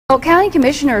Well, county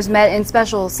commissioners met in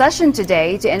special session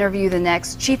today to interview the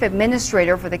next chief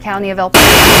administrator for the county of El Paso.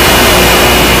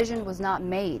 The decision was not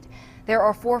made. There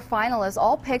are 4 finalists,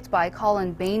 all picked by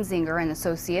Colin Bainzinger and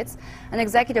Associates, an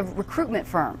executive recruitment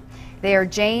firm. They are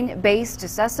Jane Bass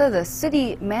DeSessa, the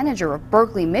city manager of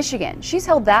Berkeley, Michigan. She's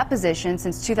held that position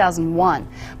since 2001.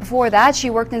 Before that, she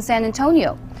worked in San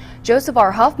Antonio. Joseph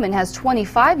R. Huffman has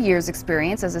 25 years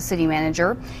experience as a city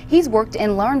manager. He's worked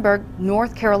in Laurinburg,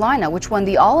 North Carolina, which won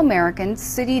the All-American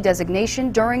City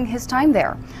designation during his time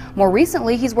there. More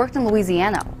recently, he's worked in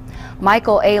Louisiana.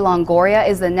 Michael A. Longoria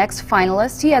is the next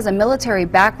finalist. He has a military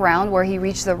background where he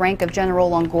reached the rank of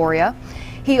General Longoria.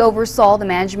 He oversaw the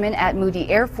management at Moody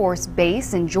Air Force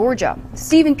Base in Georgia.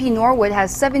 Stephen P. Norwood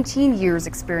has 17 years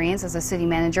experience as a city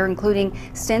manager, including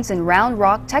stints in Round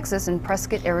Rock, Texas and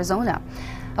Prescott, Arizona.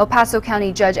 El Paso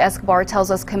County Judge Escobar tells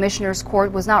us Commissioners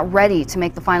Court was not ready to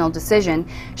make the final decision.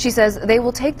 She says they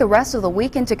will take the rest of the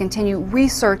weekend to continue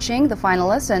researching the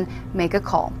finalists and make a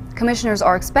call. Commissioners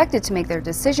are expected to make their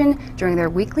decision during their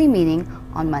weekly meeting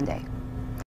on Monday.